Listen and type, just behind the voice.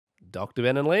Dr.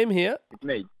 Ben and Liam here. It's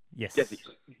me. Yes.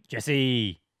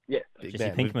 Jesse. Yeah. Big Jesse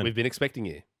man. Pinkman. We've been expecting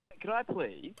you. Could I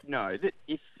please know that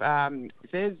if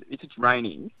it's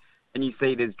raining and you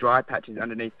see there's dry patches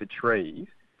underneath the trees,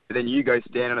 but then you go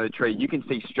stand under the tree, you can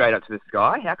see straight up to the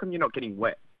sky. How come you're not getting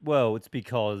wet? Well, it's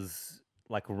because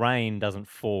rain doesn't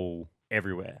fall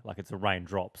everywhere. It's a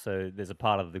raindrop. So there's a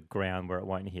part of the ground where it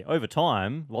won't hit. Over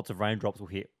time, lots of raindrops will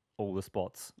hit all the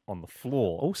spots on the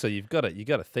floor. Also, you got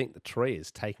to think the tree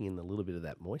is taking in a little bit of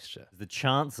that moisture. The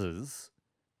chances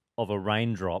of a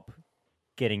raindrop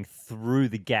getting through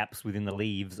the gaps within the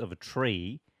leaves of a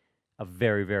tree are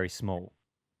very, very small.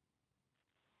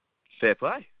 Fair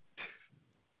play.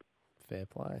 Fair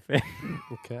play. Fair-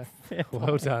 Okay. Fair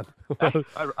Well done.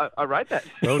 I rate that.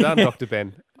 Well done, Dr.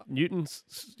 Ben. Newton's,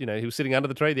 he was sitting under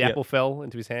the tree. The Yep. apple fell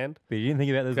into his hand. But you didn't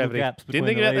think about those little Gravity. gaps. Didn't between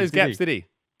think the about leaves, those gaps, did he?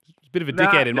 He's a bit of a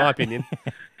dickhead, in my opinion.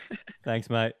 Thanks,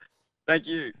 mate. Thank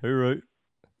you. Hooroo.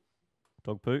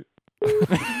 Dog poo.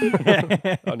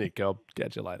 On your cob.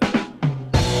 Catch you later.